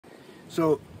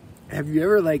So, have you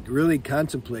ever like really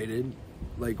contemplated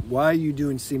like why are you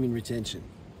doing semen retention?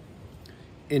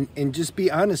 And just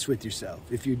be honest with yourself.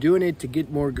 If you're doing it to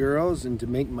get more girls and to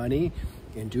make money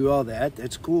and do all that,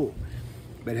 that's cool.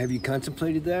 But have you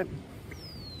contemplated that?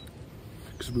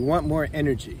 Because we want more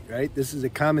energy, right? This is a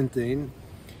common thing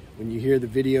when you hear the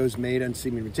videos made on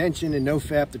semen retention and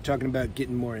NoFap, they're talking about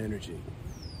getting more energy.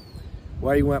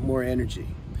 Why do you want more energy?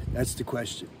 That's the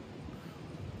question.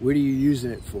 What are you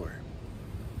using it for?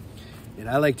 And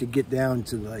I like to get down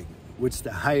to like, what's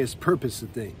the highest purpose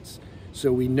of things?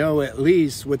 So we know at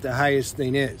least what the highest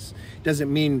thing is.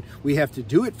 Doesn't mean we have to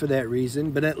do it for that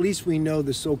reason, but at least we know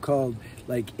the so-called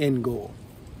like end goal.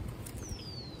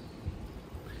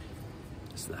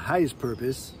 So the highest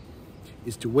purpose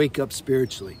is to wake up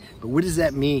spiritually. But what does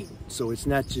that mean? So it's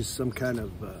not just some kind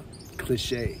of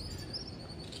cliche.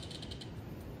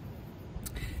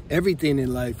 Everything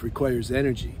in life requires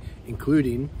energy,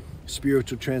 including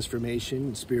spiritual transformation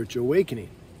and spiritual awakening.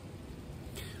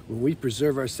 When we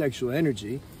preserve our sexual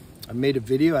energy, I made a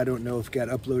video, I don't know if it got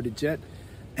uploaded yet.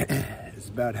 It's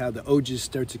about how the ojas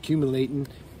starts accumulating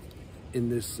in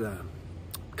this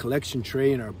collection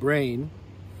tray in our brain.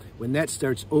 When that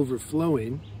starts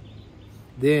overflowing,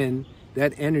 then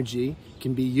that energy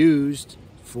can be used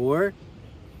for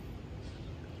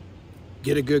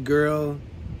get a good girl,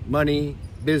 money,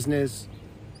 business,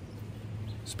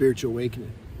 spiritual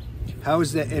awakening. How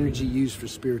is that energy used for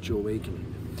spiritual awakening?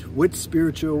 What's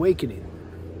spiritual awakening?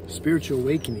 Spiritual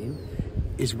awakening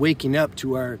is waking up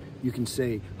to our, you can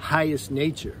say, highest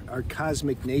nature, our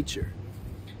cosmic nature.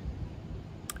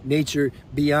 Nature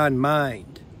beyond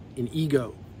mind, in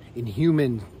ego, in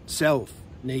human self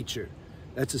nature.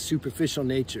 That's a superficial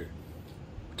nature.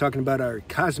 We're talking about our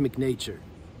cosmic nature.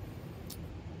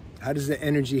 How does the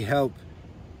energy help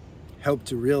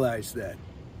to realize that?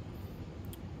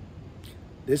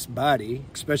 This body,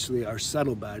 especially our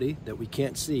subtle body that we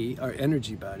can't see, our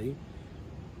energy body,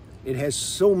 it has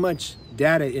so much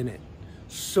data in it,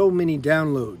 so many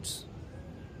downloads.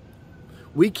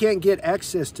 We can't get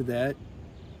access to that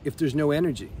if there's no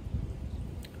energy.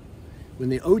 When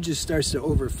the ojas starts to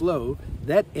overflow,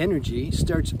 that energy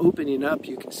starts opening up,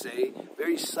 you can say,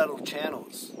 very subtle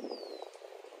channels,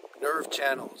 nerve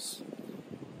channels,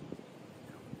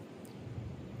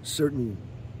 certain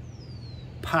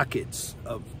pockets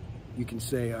of, you can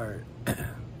say, our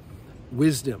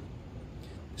wisdom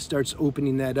starts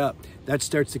opening that up. That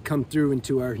starts to come through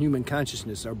into our human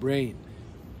consciousness, our brain.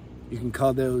 You can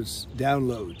call those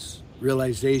downloads,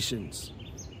 realizations.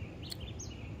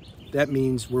 That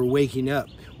means we're waking up.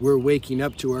 We're waking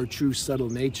up to our true subtle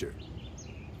nature.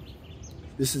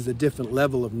 This is a different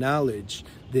level of knowledge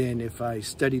than if I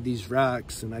study these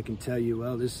rocks and I can tell you,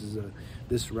 well, this is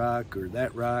this rock or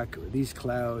that rock or these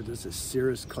clouds, this is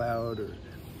cirrus cloud, or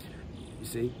you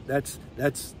see, that's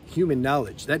human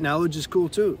knowledge. That knowledge is cool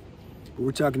too. But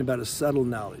we're talking about a subtle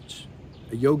knowledge,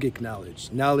 a yogic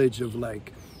knowledge of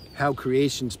like how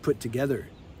creation's put together,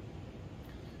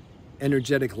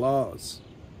 energetic laws,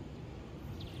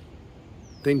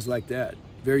 things like that.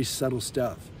 Very subtle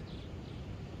stuff.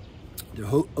 The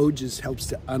ojas helps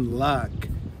to unlock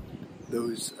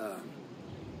those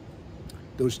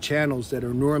channels that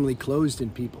are normally closed in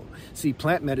people. See,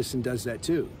 plant medicine does that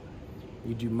too.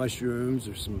 You do mushrooms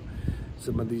or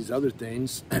some of these other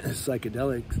things,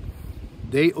 psychedelics,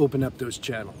 they open up those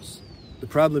channels. The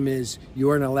problem is you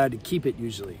aren't allowed to keep it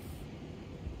usually.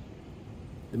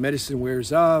 The medicine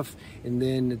wears off and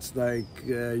then it's like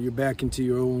you're back into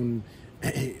your own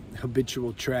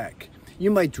habitual track. You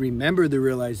might remember the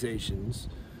realizations,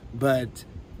 but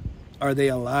are they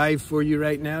alive for you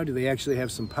right now? Do they actually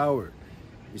have some power?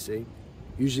 You see,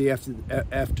 usually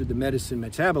after the medicine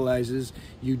metabolizes,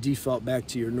 you default back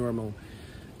to your normal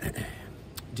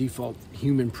default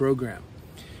human program.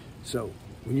 So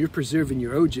when you're preserving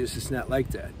your ojas, it's not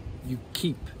like that. You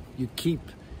keep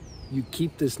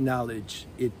this knowledge.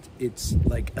 It's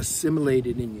like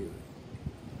assimilated in you.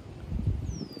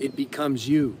 It becomes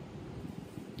you.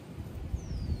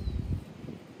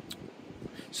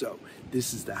 So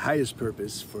this is the highest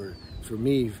purpose for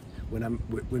me when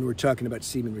we're talking about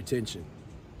semen retention.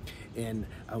 And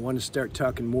I want to start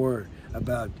talking more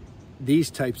about these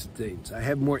types of things. I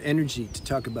have more energy to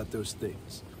talk about those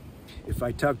things. If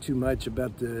I talk too much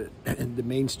about the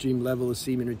mainstream level of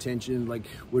semen retention, like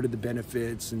what are the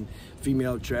benefits and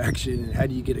female attraction and how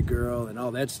do you get a girl and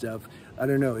all that stuff, I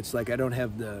don't know. It's like I don't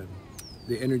have the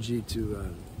energy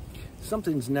to,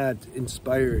 something's not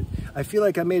inspired. I feel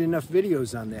like I made enough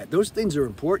videos on that. Those things are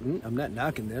important. I'm not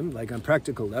knocking them. Like on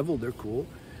practical level, they're cool.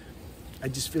 I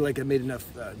just feel like I made enough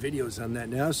videos on that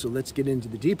now. So let's get into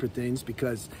the deeper things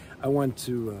because I want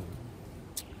to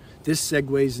This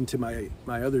segues into my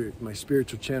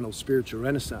spiritual channel, Spiritual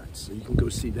Renaissance. So you can go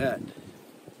see that.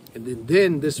 And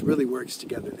then this really works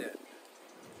together then.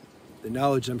 The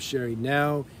knowledge I'm sharing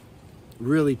now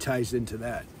really ties into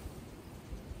that.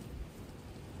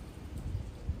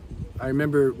 I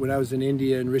remember when I was in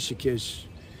India in Rishikesh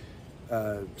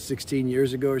 16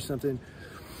 years ago or something,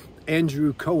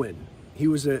 Andrew Cohen, he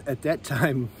was at that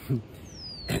time,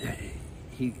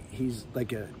 he's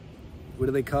like a, what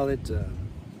do they call it? An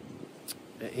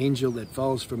angel that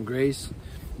falls from grace.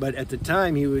 But at the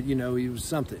time he was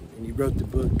something. And he wrote the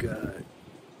book,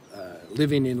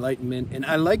 Living Enlightenment. And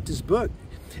I liked his book.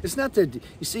 It's not that,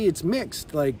 you see, it's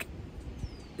mixed. Like,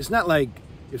 it's not like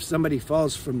if somebody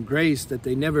falls from grace that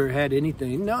they never had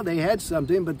anything. No, they had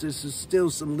something, but this is still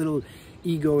some little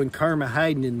ego and karma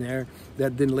hiding in there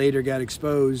that then later got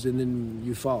exposed, and then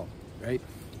you fall, right?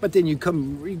 But then you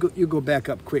go back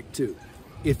up quick too,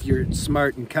 if you're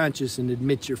smart and conscious and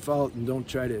admit your fault and don't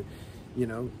try to,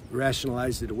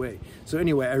 rationalize it away. So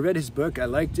anyway, I read his book. I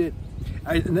liked it,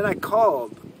 and then I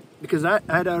called because I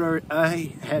had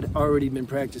already been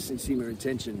practicing semen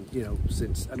retention,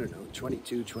 since, I don't know,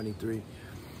 22, 23.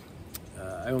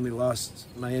 I only lost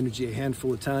my energy a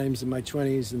handful of times in my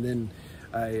 20s, and then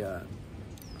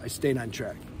I stayed on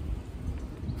track.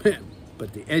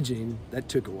 But the edging, that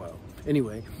took a while.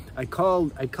 Anyway, I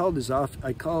called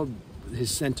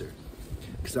his center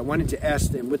because I wanted to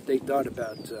ask them what they thought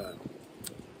about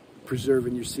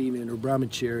preserving your semen or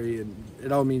brahmachari, and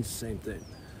it all means the same thing.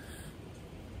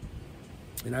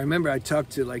 And I remember I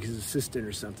talked to like his assistant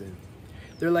or something.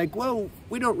 They're like, well,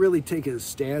 we don't really take a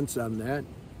stance on that.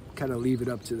 Kind of leave it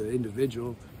up to the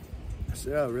individual. I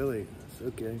said, oh, really?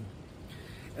 That's okay.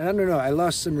 And I don't know, I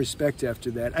lost some respect after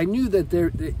that. I knew that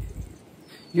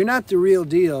you're not the real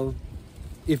deal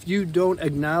if you don't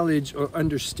acknowledge or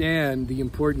understand the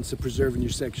importance of preserving your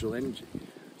sexual energy.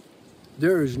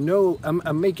 There is no,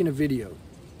 I'm making a video.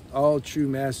 All true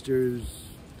masters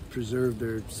preserve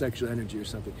their sexual energy or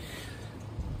something.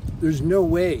 There's no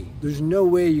way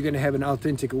you're going to have an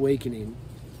authentic awakening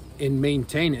and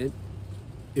maintain it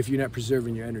if you're not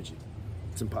preserving your energy.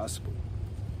 It's impossible.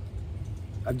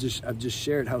 I've just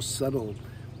shared how subtle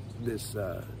this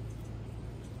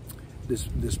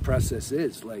this process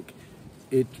is. Like,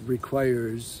 it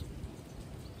requires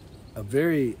a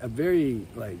very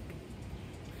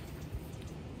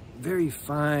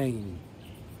fine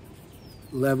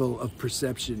level of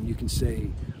perception, you can say,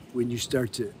 when you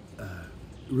start to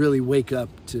really wake up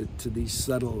to these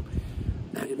subtle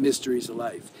mysteries of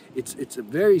life. It's a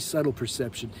very subtle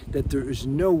perception that there is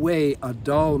no way a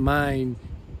dull mind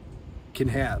can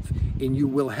have. And you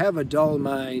will have a dull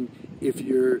mind if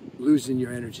you're losing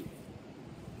your energy.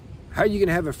 How are you going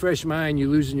to have a fresh mind? You're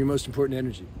losing your most important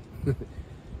energy.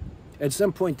 At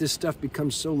some point, this stuff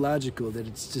becomes so logical that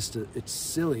it's just it's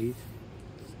silly.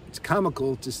 It's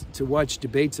comical to watch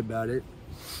debates about it.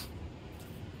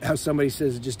 How somebody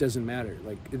says it just doesn't matter.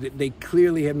 Like, they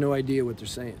clearly have no idea what they're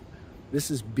saying.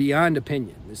 This is beyond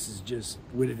opinion. This is just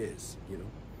what it is,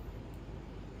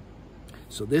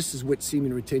 So this is what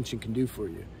semen retention can do for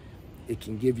you. It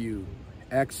can give you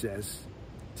access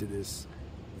to this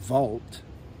vault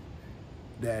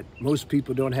that most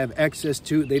people don't have access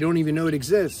to. They don't even know it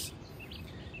exists.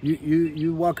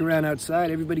 You walk around outside,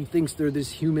 everybody thinks they're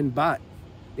this human bot.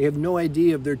 They have no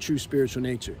idea of their true spiritual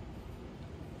nature.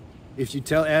 If you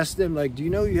ask them, like, do you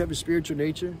know you have a spiritual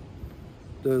nature?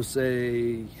 They'll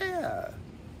say, yeah.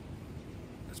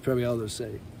 That's probably all they'll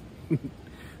say.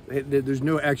 There's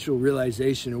no actual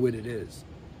realization of what it is.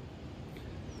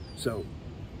 So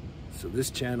this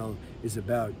channel is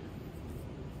about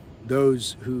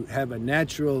those who have a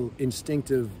natural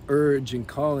instinctive urge and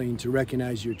calling to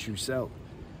recognize your true self.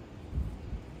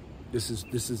 This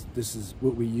is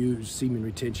what we use semen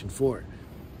retention for.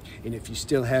 And if you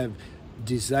still have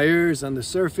desires on the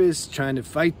surface, trying to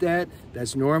fight that,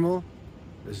 that's normal.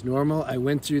 That's normal. I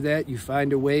went through that. You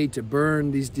find a way to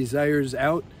burn these desires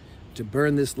out, to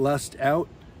burn this lust out.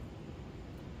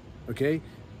 Okay?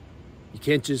 You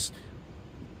can't just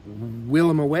will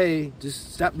them away.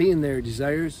 Just stop being there,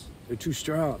 desires. They're too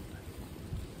strong.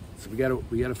 So we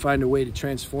gotta find a way to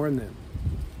transform them.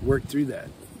 Work through that.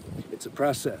 It's a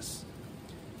process.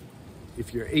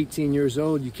 If you're 18 years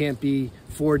old, you can't be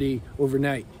 40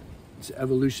 overnight. It's an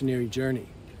evolutionary journey.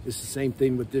 It's the same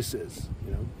thing what this is,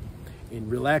 and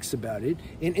relax about it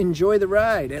and enjoy the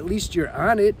ride. At least you're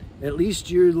on it. At least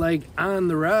you're like on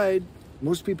the ride.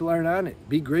 Most people aren't on it.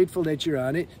 Be grateful that you're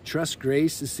on it. Trust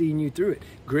grace is seeing you through it.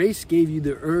 Grace gave you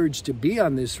the urge to be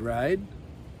on this ride,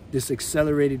 this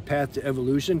accelerated path to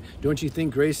evolution. Don't you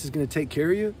think grace is going to take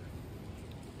care of you?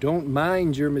 Don't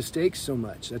mind your mistakes so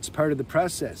much. That's part of the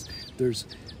process.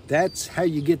 That's how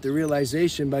you get the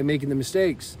realization, by making the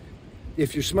mistakes.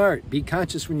 If you're smart, be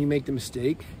conscious when you make the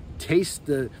mistake, taste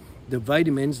the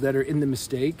vitamins that are in the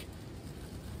mistake,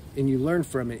 and you learn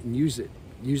from it and use it.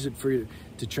 Use it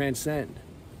to transcend.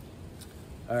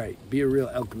 All right, be a real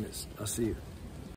alchemist. I'll see you.